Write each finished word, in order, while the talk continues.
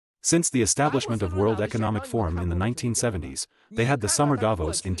Since the establishment of World Economic Forum in the 1970s, they had the Summer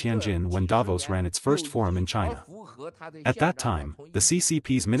Davos in Tianjin when Davos ran its first forum in China. At that time, the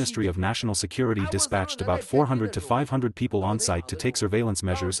CCP's Ministry of National Security dispatched about 400 to 500 people on site to take surveillance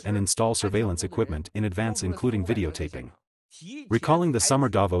measures and install surveillance equipment in advance, including videotaping. Recalling the Summer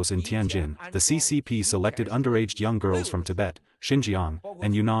Davos in Tianjin, the CCP selected underage young girls from Tibet, Xinjiang,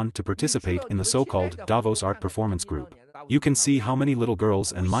 and Yunnan to participate in the so-called Davos Art Performance Group. You can see how many little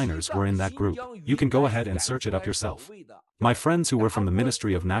girls and minors were in that group. You can go ahead and search it up yourself. My friends who were from the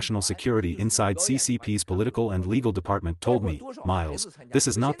Ministry of National Security inside CCP's political and legal department told me, Miles, this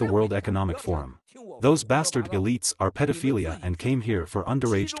is not the World Economic Forum. Those bastard elites are pedophilia and came here for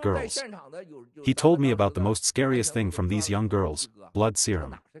underage girls. He told me about the most scariest thing from these young girls, blood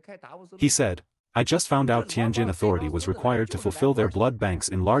serum. He said, I just found out Tianjin Authority was required to fulfill their blood banks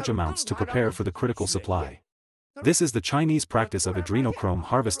in large amounts to prepare for the critical supply. This is the Chinese practice of adrenochrome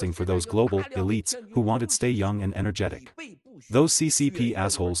harvesting for those global elites who wanted to stay young and energetic. Those CCP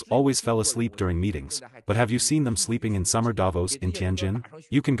assholes always fell asleep during meetings, but have you seen them sleeping in Summer Davos in Tianjin?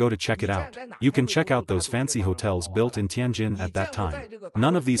 You can go to check it out. You can check out those fancy hotels built in Tianjin at that time.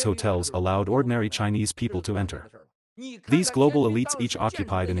 None of these hotels allowed ordinary Chinese people to enter. These global elites each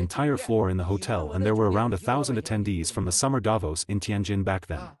occupied an entire floor in the hotel, and there were around 1,000 attendees from the Summer Davos in Tianjin back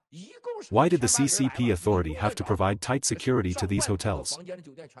then. Why did the CCP authority have to provide tight security to these hotels?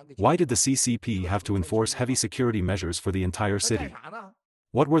 Why did the CCP have to enforce heavy security measures for the entire city?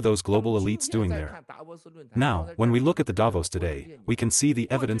 What were those global elites doing there? Now, when we look at the Davos today, we can see the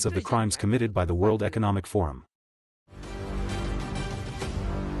evidence of the crimes committed by the World Economic Forum.